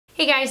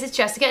Hey guys, it's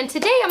Jessica, and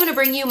today I'm going to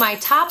bring you my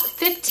top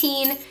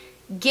 15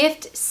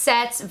 gift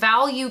sets,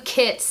 value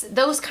kits,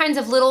 those kinds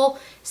of little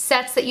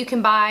sets that you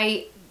can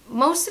buy.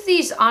 Most of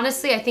these,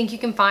 honestly, I think you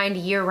can find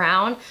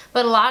year-round,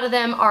 but a lot of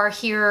them are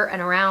here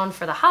and around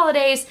for the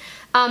holidays.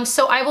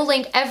 So I will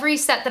link every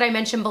set that I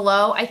mentioned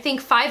below. I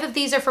think 5 of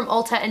these are from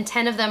ULTA and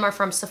 10 of them are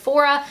from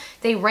Sephora.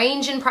 They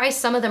range in price.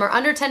 Some of them are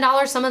under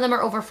 $10, some of them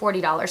are over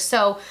 $40.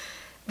 So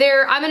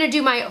I'm gonna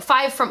do my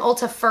 5 from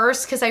ULTA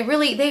first because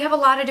they have a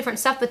lot of different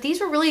stuff, but these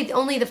were really the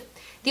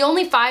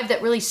only 5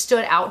 that really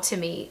stood out to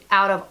me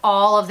out of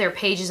all of their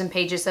pages and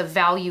pages of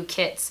value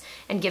kits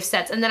and gift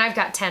sets. And then I've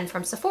got 10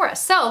 from Sephora.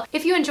 So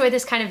if you enjoy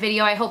this kind of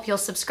video, I hope you'll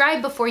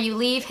subscribe before you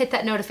leave, hit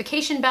that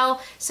notification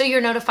bell so you're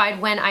notified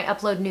when I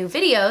upload new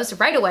videos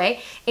right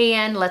away,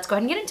 and let's go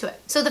ahead and get into it.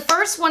 So the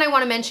first one I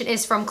wanna mention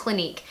is from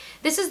Clinique.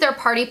 This is their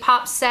Party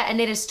Pop set and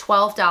it is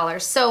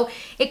 $12. So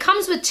it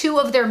comes with 2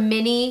 of their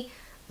mini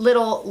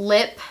little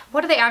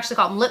what do they actually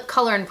call them? Lip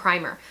color and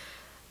primer.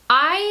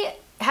 I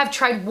have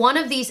tried one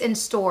of these in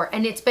store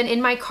and it's been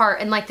in my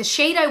cart, and like the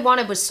shade I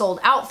wanted was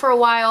sold out for a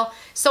while.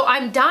 So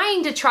I'm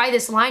dying to try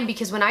this line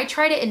because when I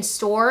tried it in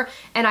store,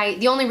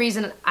 and the only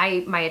reason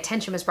my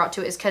attention was brought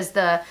to it is because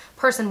the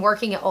person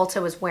working at ULTA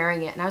was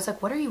wearing it. And I was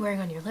like, what are you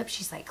wearing on your lips?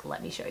 She's like,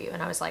 let me show you.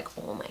 And I was like,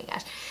 oh my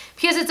gosh.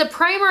 Because it's a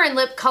primer and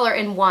lip color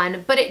in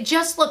one, but it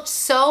just looked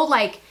so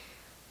like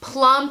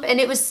plump, and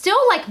it was still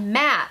like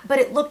matte, but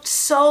it looked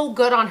so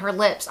good on her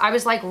lips. I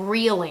was like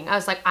reeling. I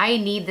was like, I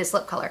need this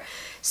lip color.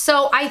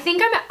 So I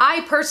think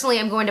I personally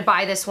am going to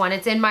buy this one.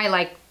 It's in my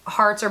like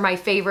hearts or my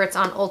favorites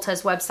on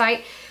ULTA's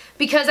website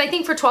because I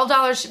think for $12,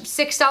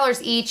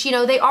 $6 each, you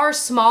know, they are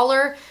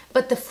smaller,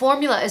 but the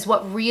formula is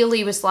what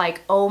really was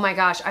like, oh my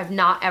gosh, I've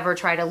not ever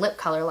tried a lip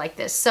color like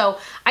this. So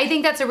I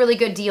think that's a really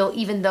good deal,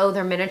 even though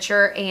they're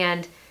miniature,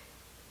 and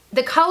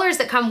the colors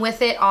that come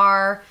with it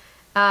are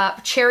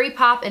Cherry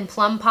Pop and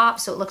Plum Pop,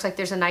 so it looks like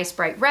there's a nice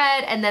bright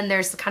red, and then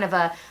there's kind of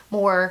a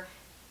more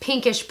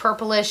pinkish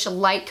purplish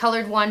light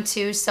colored one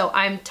too. So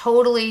I would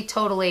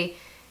totally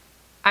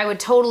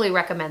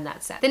recommend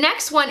that set. The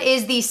next one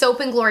is the Soap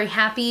 & Glory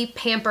Happy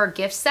Pamper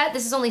gift set.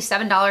 This is only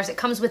 $7. It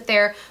comes with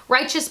their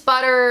Righteous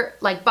Butter,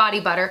 like body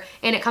butter,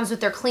 and it comes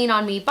with their Clean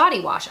On Me body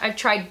wash. I've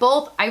tried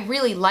both. I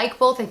really like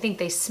both. I think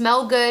they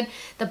smell good.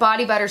 The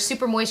body butter is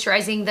super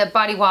moisturizing. The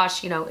body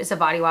wash, you know, is a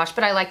body wash,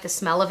 but I like the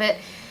smell of it.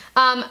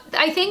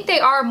 I think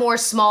they are more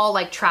small,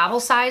 like travel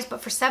size,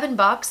 but for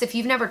 $7, if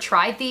you've never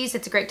tried these,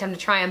 it's a great time to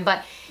try them.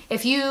 But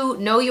if you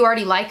know you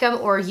already like them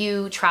or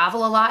you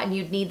travel a lot and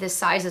you'd need this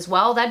size as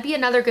well, that'd be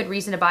another good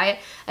reason to buy it.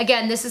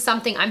 Again, this is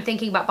something I'm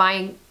thinking about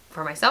buying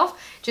for myself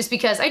just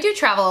because I do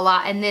travel a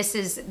lot, and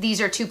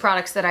these are 2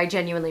 products that I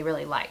genuinely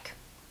really like.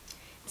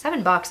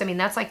 $7, I mean,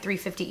 that's like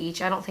 $3.50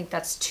 each. I don't think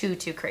that's too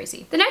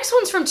crazy. The next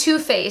one's from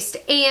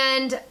TooFaced,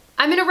 and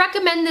I'm gonna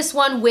recommend this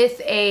one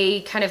with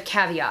a kind of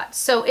caveat.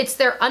 So it's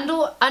their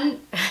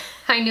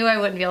I knew I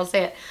wouldn't be able to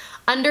say it.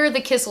 Under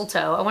the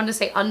Kissletoe. I wanted to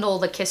say Undle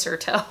the Kisser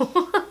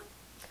Toe.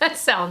 That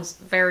sounds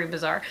very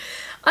bizarre.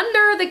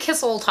 Under the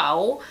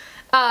Kissletoe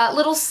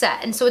little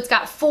set. And so it's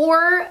got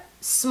 4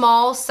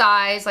 small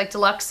size, like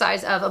deluxe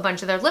size of a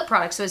bunch of their lip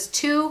products. So it's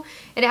 2,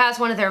 it has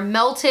one of their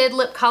melted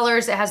lip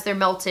colors, it has their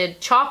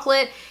melted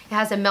chocolate, it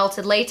has a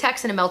melted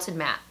latex, and a melted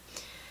matte.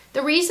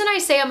 The reason I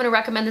say I'm going to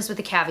recommend this with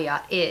a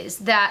caveat is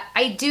that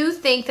I do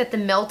think that the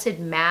melted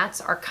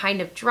mattes are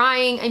kind of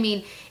drying. I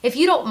mean, if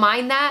you don't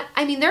mind that,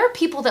 I mean, there are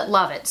people that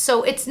love it.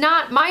 So it's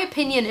not, my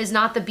opinion is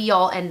not the be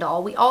all end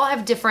all. We all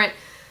have different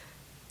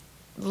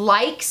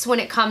likes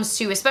when it comes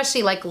to,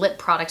 especially like lip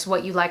products,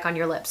 what you like on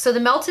your lips. So the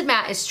melted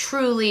matte is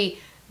truly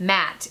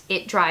matte.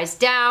 It dries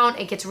down,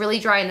 it gets really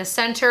dry in the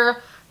center.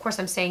 Of course,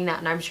 I'm saying that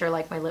and I'm sure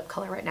like my lip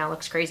color right now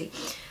looks crazy.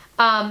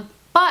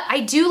 But I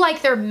do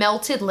like their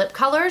melted lip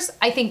colors.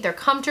 I think they're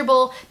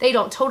comfortable. They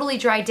don't totally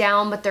dry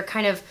down, but they're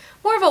kind of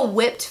more of a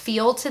whipped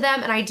feel to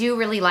them, and I do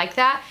really like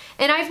that.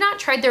 And I've not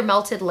tried their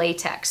melted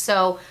latex,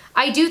 so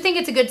I do think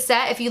it's a good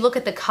set. If you look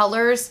at the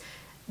colors,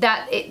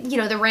 you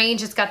know, the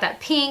range, it's got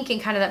that pink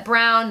and kind of that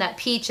brown, that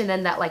peach, and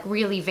then that like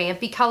really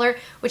vampy color,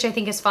 which I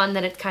think is fun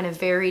that it's kind of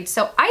varied.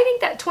 So I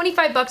think that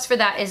 $25 for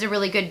that is a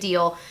really good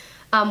deal.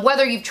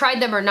 Whether you've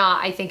tried them or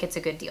not, I think it's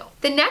a good deal.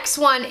 The next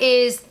one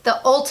is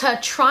the ULTA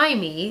Try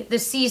Me, the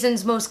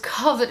season's most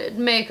coveted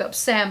makeup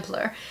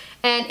sampler.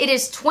 And it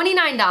is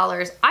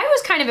 $29. I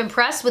was kind of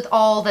impressed with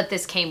all that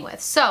this came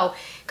with. So,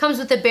 it comes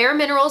with the Bare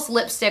Minerals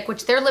lipstick,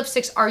 which their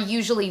lipsticks are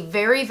usually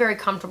very, very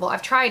comfortable.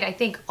 I've tried, I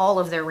think, all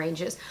of their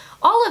ranges.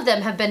 All of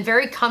them have been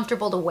very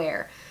comfortable to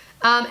wear.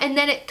 And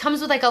then it comes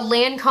with like a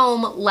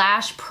Lancome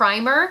lash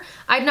primer.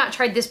 I've not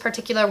tried this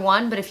particular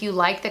one, but if you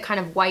like the kind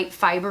of white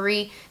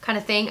fibery kind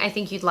of thing, I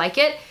think you'd like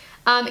it.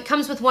 It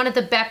comes with one of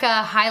the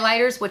Becca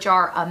highlighters, which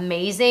are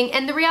amazing.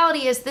 And the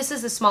reality is this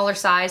is a smaller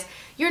size.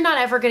 You're not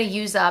ever gonna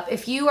use up.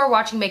 If you are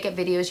watching makeup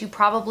videos, you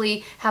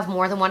probably have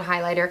more than one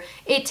highlighter.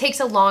 It takes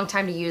a long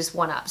time to use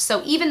one up.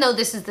 So even though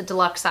this is the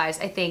deluxe size,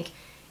 I think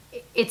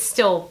it's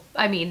still,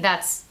 I mean,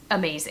 that's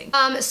amazing.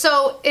 And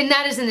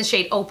that is in the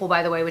shade Opal,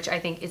 by the way, which I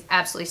think is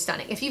absolutely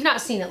stunning. If you've not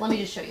seen it, let me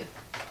just show you.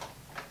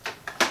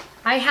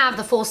 I have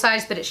the full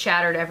size, but it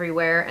shattered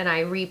everywhere, and I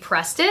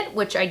repressed it,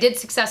 which I did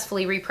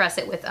successfully repress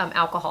it with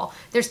alcohol.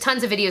 There's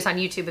tons of videos on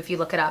YouTube if you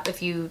look it up,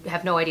 if you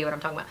have no idea what I'm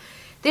talking about.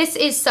 This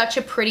is such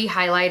a pretty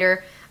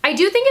highlighter. I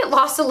do think it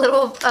lost a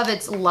little of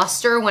its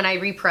luster when I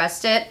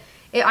repressed it.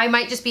 I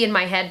might just be in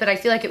my head, but I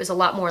feel like it was a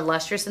lot more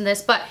lustrous than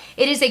this, but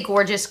it is a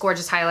gorgeous,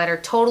 gorgeous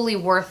highlighter. Totally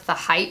worth the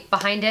hype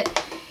behind it.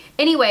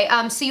 Anyway,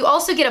 so you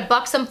also get a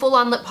Buxom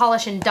full-on lip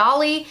polish in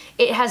Dolly.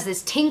 It has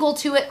this tingle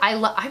to it.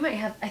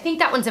 I think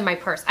that one's in my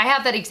purse. I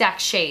have that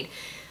exact shade.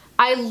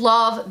 I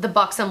love the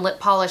Buxom lip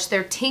polish.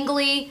 They're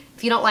tingly.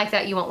 If you don't like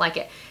that, you won't like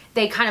it.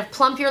 They kind of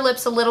plump your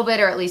lips a little bit,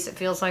 or at least it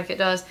feels like it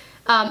does.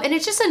 And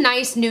it's just a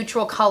nice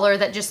neutral color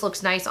that just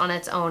looks nice on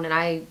its own, and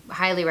I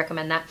highly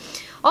recommend that.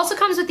 Also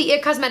comes with the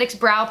IT Cosmetics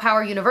Brow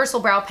Power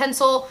Universal Brow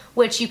Pencil,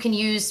 which you can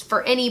use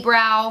for any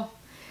brow.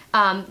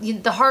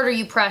 The harder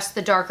you press,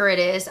 the darker it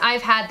is.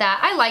 I've had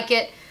that. I like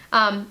it.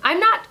 I'm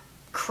not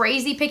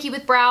crazy picky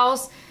with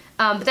brows,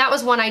 but that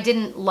was one I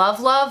didn't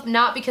love,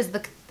 not because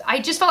I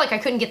just felt like I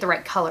couldn't get the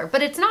right color,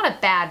 but it's not a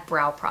bad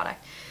brow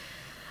product.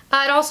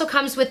 It also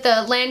comes with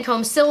the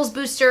Lancome Sills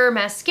Booster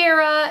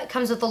Mascara. It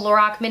comes with the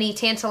Lorac Mini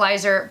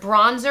Tantalizer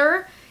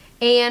Bronzer.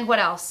 And what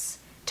else?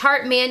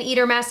 Tarte Man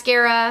Eater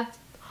Mascara.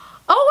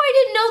 Oh,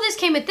 I didn't know this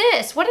came with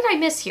this. What did I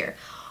miss here?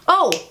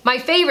 Oh, my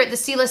favorite, the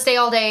Stila Stay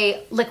All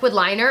Day Liquid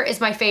Liner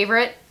is my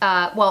favorite.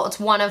 Well, it's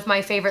one of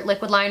my favorite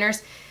liquid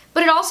liners.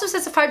 But it also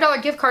says a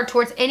 $5 gift card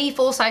towards any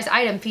full-size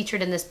item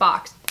featured in this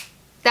box.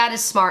 That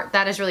is smart.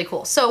 That is really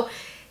cool. So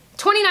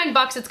 29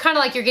 bucks, it's kind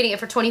of like you're getting it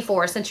for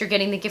 24 since you're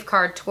getting the gift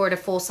card toward a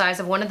full size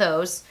of one of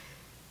those.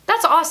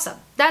 That's awesome.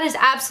 That is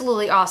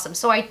absolutely awesome.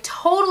 So I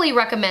totally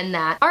recommend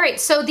that. All right,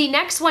 so the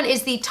next one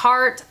is the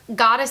Tarte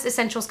Goddess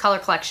Essentials Color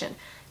Collection.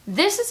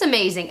 This is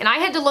amazing, and I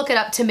had to look it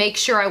up to make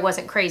sure I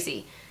wasn't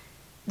crazy.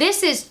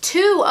 This is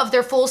 2 of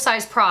their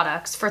full-size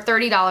products for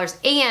 $30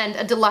 and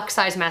a deluxe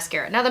size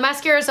mascara. Now the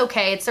mascara is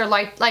okay. It's their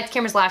Lights,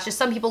 Cameras, Lashes.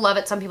 Some people love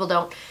it, some people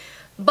don't.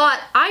 But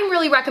I'm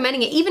really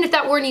recommending it, even if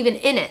that weren't even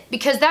in it,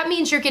 because that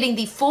means you're getting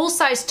the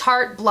full-size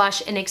Tarte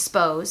Blush in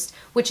Exposed,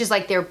 which is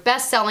like their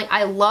best-selling.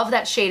 I love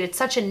that shade. It's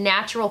such a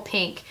natural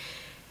pink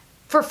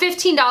for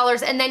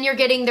 $15, and then you're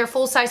getting their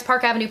full-size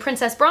Park Avenue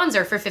Princess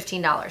Bronzer for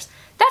 $15.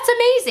 That's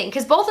amazing,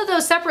 because both of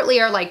those separately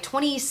are like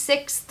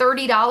 $26,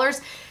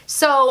 $30.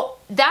 So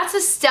that's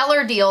a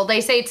stellar deal. They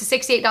say it's a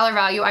 $68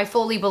 value. I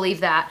fully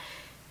believe that.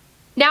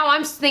 Now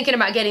I'm thinking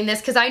about getting this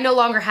because I no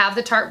longer have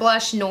the Tarte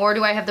blush, nor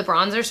do I have the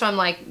bronzer, so I'm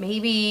like,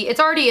 maybe, it's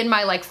already in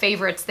my like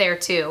favorites there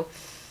too.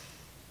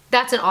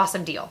 That's an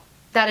awesome deal.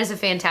 That is a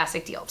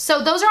fantastic deal.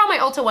 So those are all my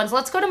Ulta ones.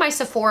 Let's go to my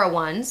Sephora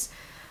ones.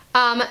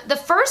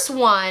 The first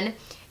one,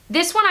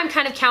 this one I'm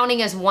kind of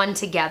counting as one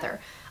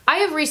together. I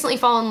have recently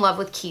fallen in love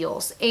with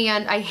Kiehl's,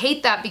 and I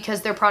hate that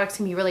because their products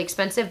can be really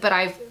expensive, but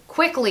I've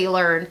quickly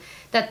learned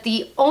that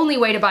the only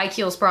way to buy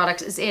Kiehl's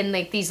products is in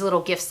like these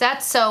little gift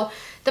sets. So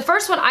the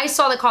first one I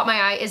saw that caught my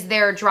eye is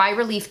their Dry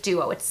Relief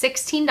Duo. It's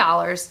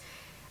 $16.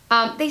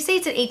 They say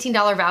it's an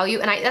 $18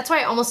 value, and that's why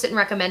I almost didn't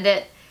recommend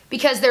it,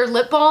 because their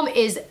lip balm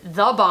is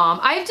the bomb.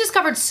 I've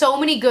discovered so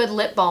many good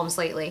lip balms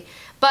lately,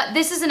 but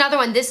this is another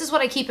one. This is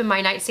what I keep in my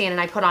nightstand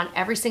and I put on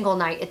every single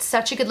night. It's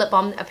such a good lip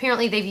balm.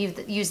 Apparently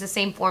they've used the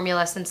same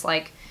formula since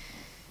like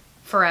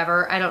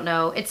forever. I don't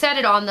know. It said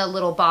it on the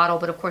little bottle,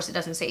 but of course it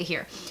doesn't say it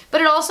here.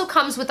 But it also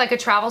comes with like a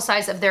travel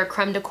size of their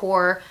Creme de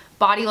Corps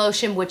body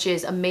lotion, which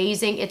is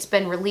amazing. It's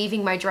been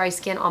relieving my dry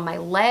skin on my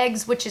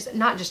legs, which is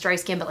not just dry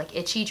skin, but like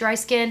itchy dry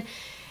skin.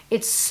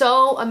 It's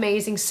so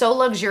amazing, so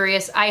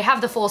luxurious. I have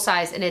the full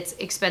size and it's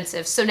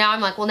expensive. So now I'm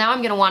like, well, now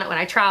I'm gonna want it when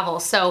I travel.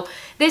 So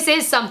this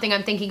is something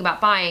I'm thinking about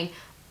buying.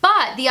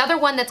 But the other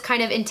one that's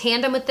kind of in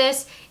tandem with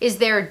this is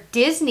their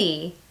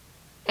Disney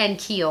and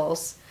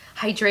Kiehl's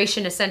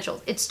Hydration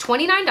Essentials. It's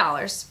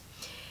 $29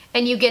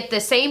 and you get the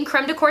same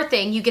Creme de Corps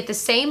thing. You get the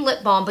same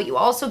lip balm, but you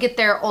also get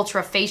their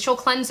Ultra Facial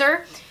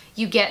Cleanser.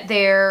 You get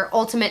their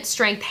Ultimate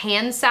Strength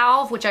Hand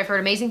Salve, which I've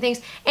heard amazing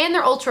things, and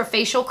their Ultra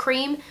Facial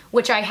Cream,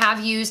 which I have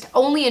used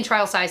only in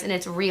trial size, and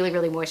it's really,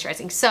 really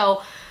moisturizing.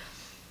 So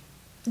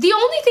the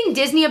only thing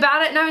Disney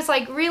about it, and I was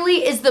like,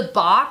 really, is the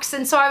box.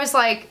 And so I was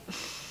like,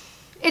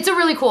 it's a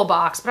really cool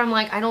box, but I'm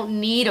like, I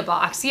don't need a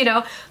box, you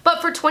know? But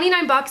for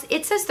 29 bucks,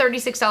 it says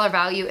 $36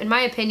 value. In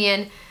my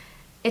opinion,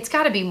 it's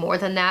gotta be more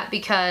than that,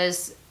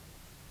 because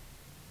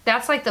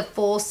that's like the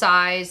full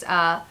size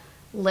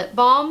lip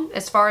balm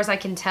as far as I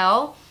can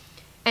tell.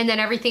 And then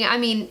everything, I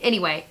mean,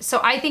 anyway, so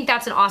I think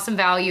that's an awesome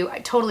value. I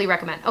totally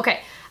recommend.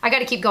 Okay, I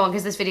gotta keep going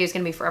because this video is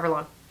gonna be forever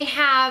long. I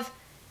have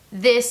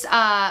this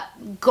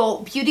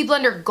Beauty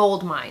Blender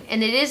Gold Mine,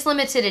 and it is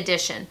limited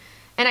edition.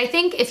 And I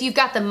think if you've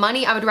got the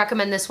money, I would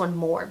recommend this one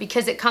more,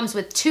 because it comes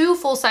with 2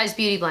 full-size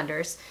beauty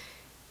blenders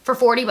for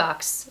 40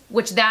 bucks,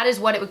 which that is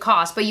what it would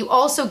cost. But you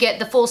also get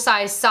the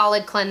full-size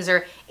solid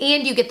cleanser,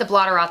 and you get the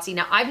Blotterazzi.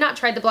 Now, I've not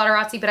tried the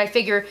Blotterazzi, but I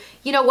figure,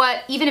 you know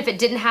what, even if it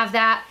didn't have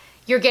that,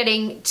 you're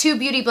getting 2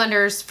 beauty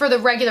blenders for the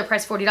regular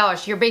price,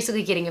 $40. You're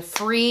basically getting a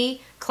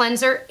free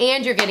cleanser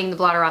and you're getting the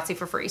Blotterazzi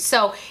for free.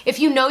 So if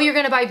you know you're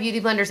gonna buy beauty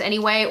blenders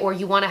anyway, or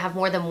you wanna have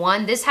more than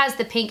one, this has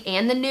the pink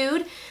and the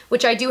nude,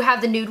 which I do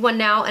have the nude one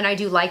now, and I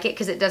do like it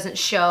because it doesn't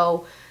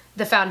show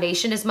the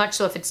foundation as much,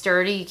 so if it's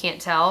dirty, you can't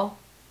tell.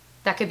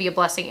 That could be a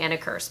blessing and a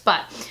curse.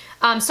 But,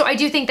 so I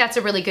do think that's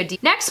a really good deal.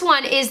 Next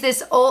one is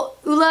this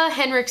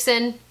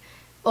Henriksen,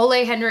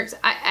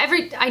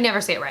 I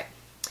never say it right.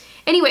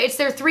 Anyway, it's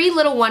their 3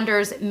 Little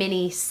Wonders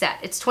mini set.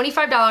 It's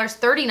 $25,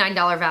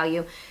 $39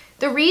 value.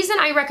 The reason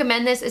I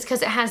recommend this is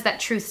because it has that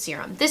truth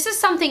serum. This is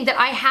something that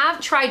I have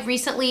tried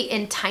recently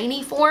in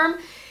tiny form,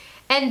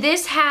 and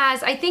this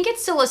has, I think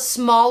it's still a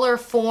smaller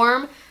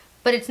form,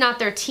 but it's not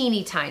their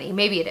teeny tiny.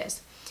 Maybe it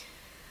is.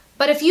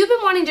 But if you've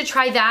been wanting to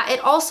try that,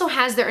 it also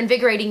has their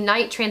Invigorating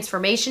Night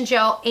Transformation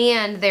Gel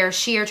and their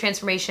Sheer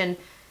Transformation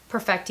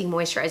Perfecting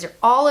Moisturizer.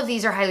 All of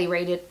these are highly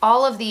rated.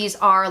 All of these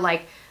are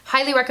like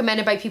highly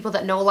recommended by people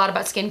that know a lot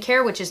about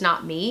skincare, which is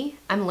not me.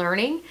 I'm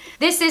learning.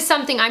 This is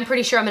something I'm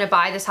pretty sure I'm gonna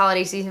buy this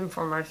holiday season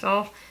for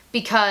myself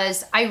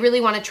because I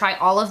really wanna try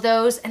all of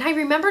those. And I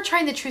remember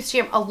trying the Truth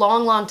Serum a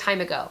long, long time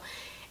ago.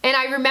 And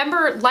I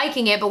remember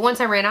liking it, but once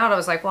I ran out, I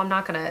was like, well,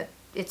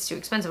 it's too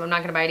expensive. I'm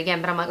not gonna buy it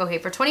again. But I'm like, okay,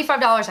 for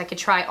 $25, I could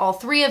try all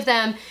 3 of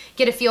them,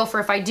 get a feel for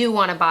if I do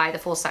wanna buy the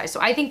full size. So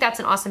I think that's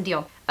an awesome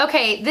deal.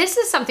 Okay, this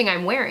is something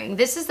I'm wearing.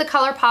 This is the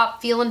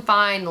Colourpop Feelin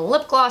Fine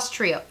Lip Gloss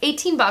Trio.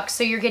 18 bucks,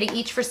 so you're getting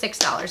each for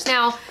 $6.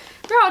 Now,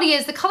 the reality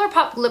is the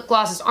Colourpop lip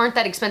glosses aren't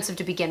that expensive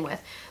to begin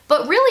with.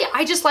 But really,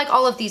 I just like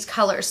all of these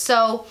colors.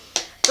 So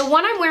the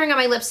one I'm wearing on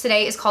my lips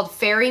today is called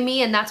Fairy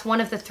Me, and that's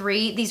one of the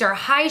 3. These are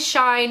high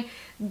shine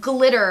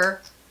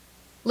glitter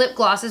lip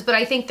glosses, but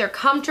I think they're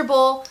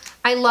comfortable.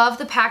 I love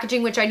the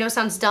packaging, which I know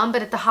sounds dumb,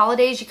 but at the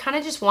holidays, you kind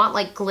of just want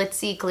like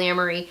glitzy,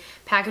 glamoury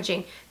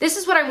packaging. This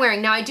is what I'm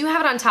wearing. Now, I do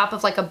have it on top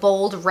of like a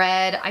bold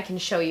red. I can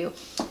show you.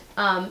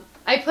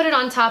 I put it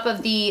on top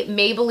of the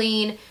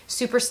Maybelline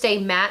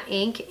Superstay Matte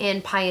Ink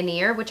in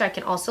Pioneer, which I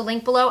can also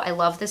link below. I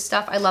love this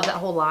stuff. I love that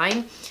whole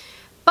line.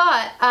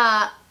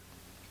 But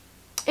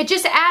it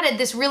just added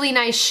this really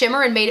nice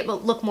shimmer and made it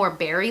look more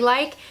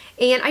berry-like.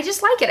 And I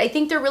just like it. I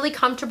think they're really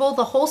comfortable.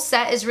 The whole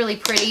set is really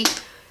pretty.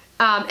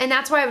 And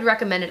that's why I would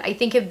recommend it. I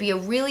think it'd be a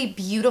really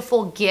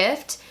beautiful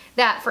gift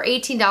that for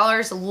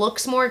 $18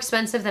 looks more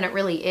expensive than it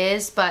really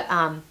is, but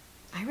I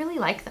really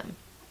like them.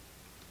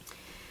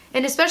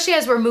 And especially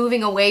as we're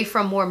moving away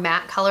from more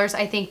matte colors,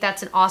 I think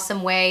that's an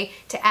awesome way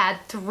to add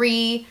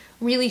 3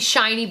 really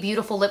shiny,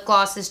 beautiful lip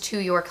glosses to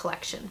your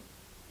collection.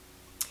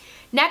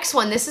 Next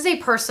one, this is a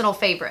personal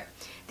favorite.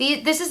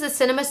 This is the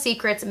Cinema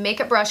Secrets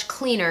Makeup Brush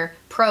Cleaner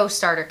Pro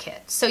Starter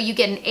Kit. So you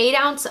get an 8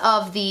 ounce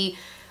of the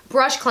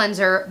brush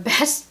cleanser,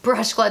 best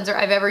brush cleanser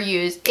I've ever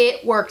used.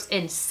 It works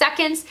in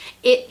seconds.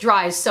 It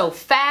dries so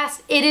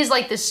fast. It is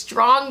like the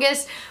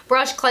strongest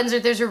brush cleanser.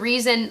 There's a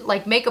reason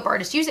like makeup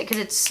artists use it because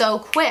it's so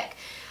quick.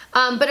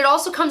 But it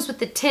also comes with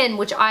the tin,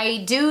 which I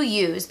do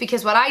use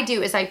because what I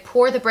do is I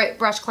pour the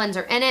brush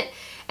cleanser in it,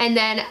 and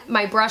then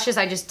my brushes,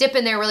 I just dip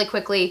in there really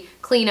quickly,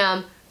 clean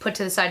them, put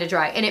to the side to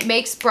dry, and it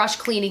makes brush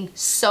cleaning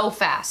so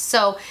fast.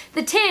 So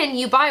the tin,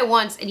 you buy it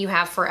once and you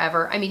have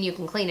forever. I mean, you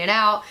can clean it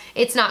out.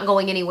 It's not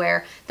going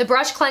anywhere. The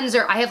brush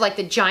cleanser, I have like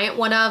the giant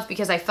one of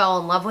because I fell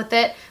in love with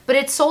it, but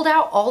it's sold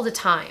out all the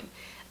time.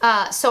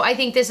 So I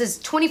think this is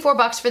 24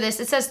 bucks for this.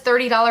 It says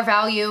 $30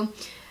 value.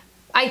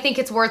 I think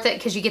it's worth it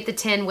because you get the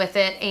tin with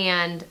it,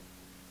 and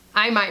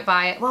I might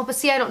buy it. Well, but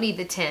see, I don't need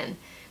the tin.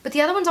 But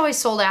the other one's always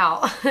sold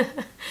out.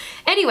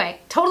 Anyway,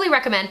 totally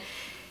recommend.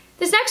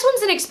 This next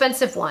one's an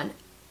expensive one.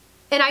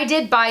 And I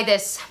did buy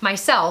this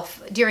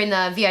myself during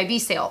the VIB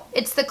sale.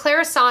 It's the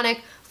Clarisonic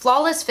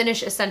Flawless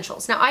Finish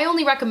Essentials. Now, I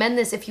only recommend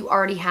this if you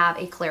already have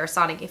a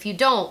Clarisonic. If you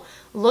don't,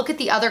 look at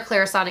the other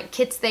Clarisonic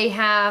kits they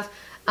have.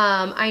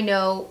 I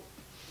know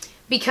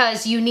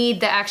because you need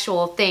the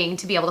actual thing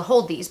to be able to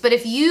hold these. But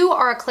if you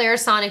are a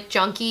Clarisonic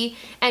junkie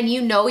and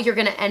you know you're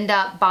gonna end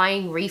up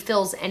buying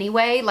refills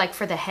anyway, like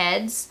for the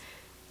heads,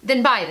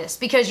 then buy this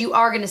because you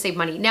are gonna save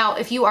money. Now,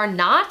 if you are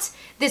not,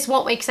 this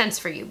won't make sense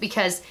for you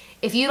because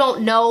if you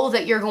don't know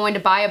that you're going to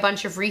buy a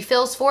bunch of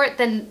refills for it,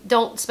 then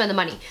don't spend the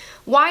money.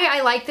 Why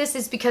I like this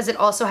is because it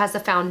also has the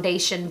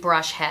foundation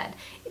brush head.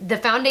 The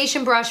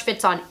foundation brush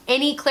fits on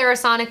any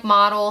Clarisonic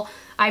model.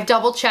 I've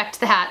double checked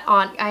that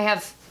on, I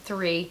have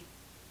 3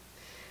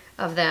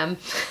 of them.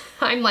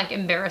 I'm like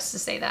embarrassed to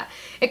say that.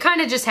 It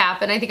kind of just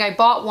happened. I think I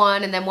bought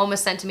one and then one was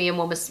sent to me and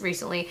one was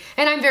recently.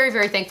 And I'm very,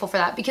 very thankful for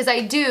that because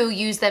I do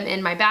use them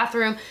in my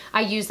bathroom.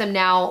 I use them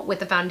now with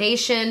the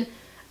foundation.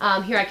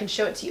 Here, I can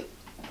show it to you.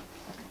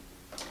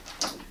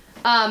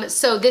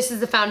 So this is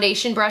the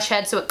foundation brush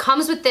head. So it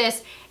comes with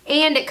this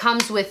and it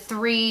comes with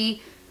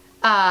 3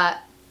 of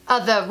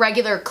the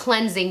regular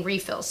cleansing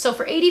refills. So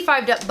for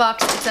 85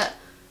 bucks,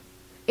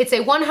 it's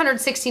a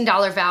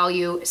 $116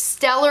 value.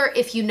 Stellar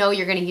if you know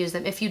you're gonna use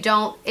them. If you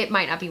don't, it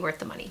might not be worth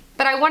the money.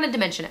 But I wanted to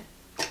mention it.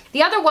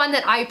 The other one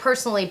that I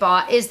personally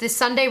bought is the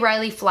Sunday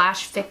Riley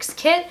Flash Fix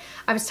Kit.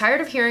 I was tired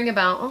of hearing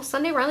about, oh,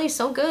 Sunday Riley is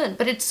so good,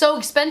 but it's so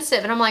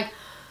expensive. And I'm like,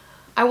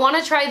 I want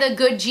to try the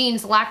Good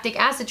Genes lactic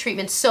acid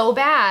treatment so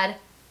bad,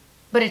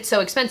 but it's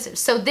so expensive.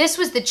 So this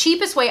was the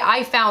cheapest way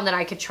I found that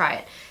I could try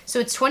it. So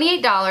it's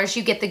 $28.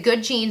 You get the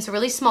Good Genes, a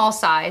really small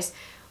size,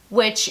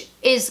 which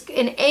is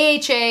an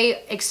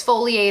AHA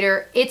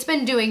exfoliator. It's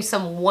been doing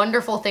some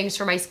wonderful things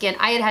for my skin.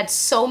 I had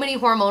so many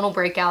hormonal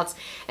breakouts,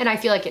 and I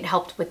feel like it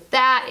helped with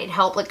that. It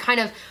helped like kind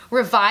of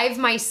revive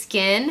my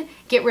skin,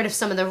 get rid of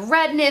some of the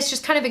redness,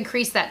 just kind of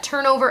increase that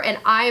turnover, and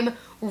I'm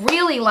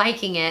really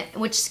liking it,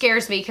 which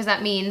scares me because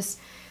that means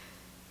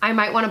I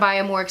might want to buy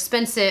a more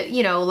expensive,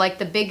 you know, like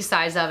the big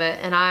size of it,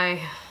 and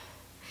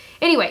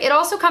Anyway, it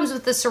also comes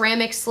with the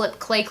ceramic slip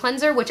clay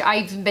cleanser, which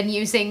I've been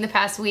using the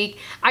past week.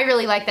 I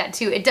really like that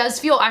too. It does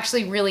feel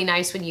actually really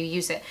nice when you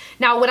use it.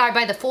 Now, would I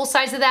buy the full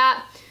size of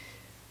that?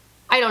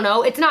 I don't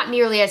know. It's not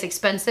nearly as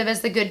expensive as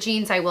the Good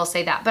Genes, I will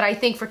say that. But I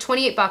think for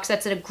 28 bucks,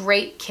 that's a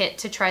great kit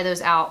to try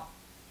those out.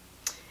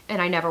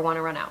 And I never want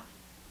to run out.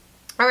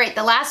 All right,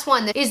 the last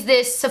one is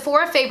this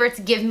Sephora Favorites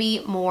Give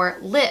Me More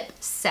Lip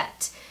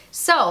set.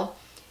 So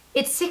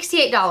it's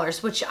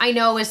 $68, which I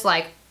know is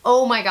like,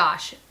 oh my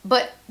gosh,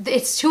 but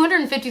it's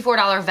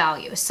 $254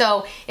 value.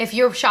 So if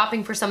you're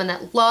shopping for someone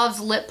that loves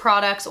lip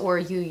products, or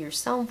you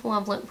yourself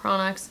love lip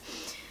products,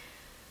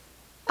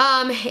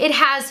 it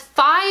has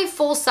 5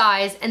 full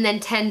size and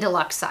then 10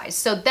 deluxe size.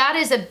 So that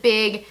is a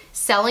big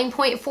selling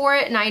point for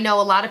it. And I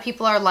know a lot of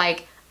people are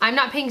like, I'm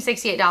not paying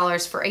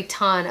 $68 for a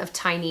ton of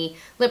tiny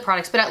lip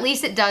products, but at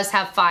least it does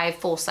have 5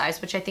 full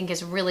size, which I think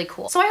is really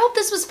cool. So I hope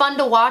this was fun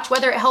to watch,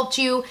 whether it helped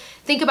you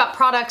think about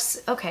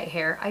products. Okay,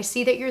 hair, I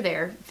see that you're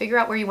there. Figure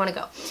out where you want to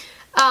go.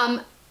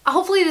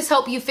 Hopefully this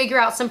helped you figure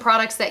out some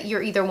products that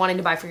you're either wanting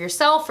to buy for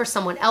yourself or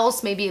someone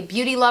else, maybe a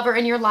beauty lover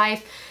in your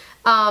life.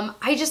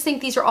 I just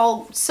think these are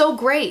all so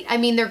great. I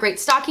mean, they're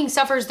great stocking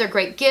stuffers, they're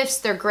great gifts,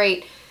 they're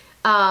great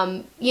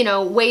you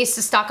know, ways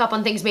to stock up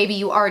on things maybe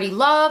you already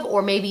love,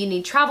 or maybe you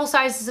need travel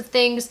sizes of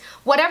things.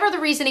 Whatever the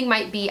reasoning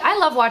might be, I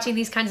love watching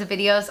these kinds of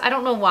videos. I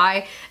don't know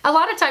why. A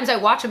lot of times I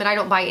watch them and I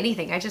don't buy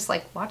anything. I just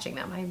like watching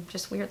them. I'm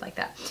just weird like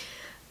that.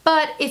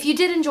 But if you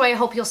did enjoy, I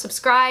hope you'll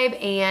subscribe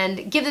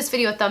and give this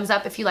video a thumbs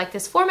up if you like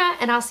this format,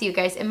 and I'll see you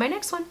guys in my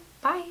next one.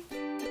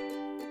 Bye.